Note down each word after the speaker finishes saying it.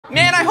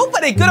Man, I hope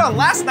I did good on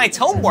last night's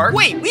homework.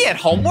 Wait, we had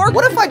homework?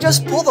 What if I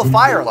just pull the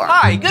fire alarm?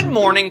 Hi, good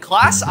morning,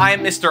 class. I am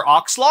Mr.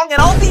 Oxlong, and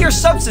I'll be your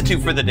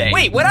substitute for the day.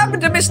 Wait, what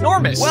happened to Miss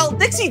Normus? Well,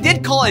 Dixie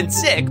did call in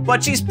sick,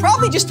 but she's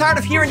probably just tired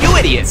of hearing you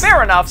idiots.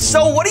 Fair enough.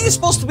 So what are you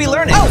supposed to be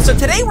learning? Oh, so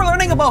today we're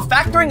learning about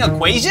factoring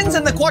equations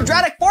and the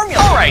quadratic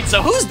formula. All right,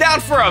 so who's down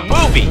for a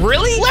movie?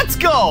 Really? Let's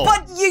go.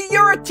 But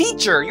you're a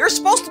teacher. You're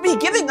supposed to be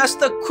giving us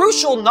the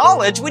crucial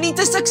knowledge we need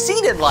to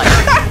succeed in life.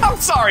 I'm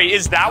sorry,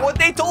 is that what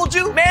they told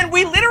you? Man,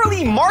 we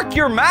literally mark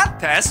your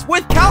math tests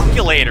with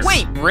calculators.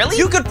 Wait, really?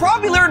 You could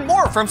probably learn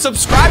more from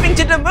subscribing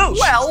to Demoosh.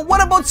 Well,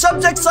 what about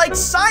subjects like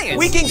science?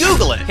 We can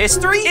Google it.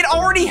 History? It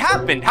already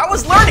happened. How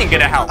is learning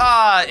gonna help?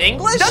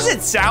 English? Does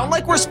it sound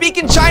like we're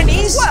speaking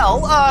Chinese?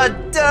 Well,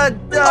 that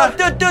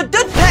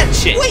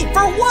shit. Wait,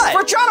 for what?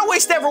 For trying to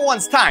waste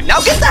everyone's time.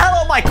 Now get the hell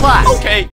out of my class. Okay.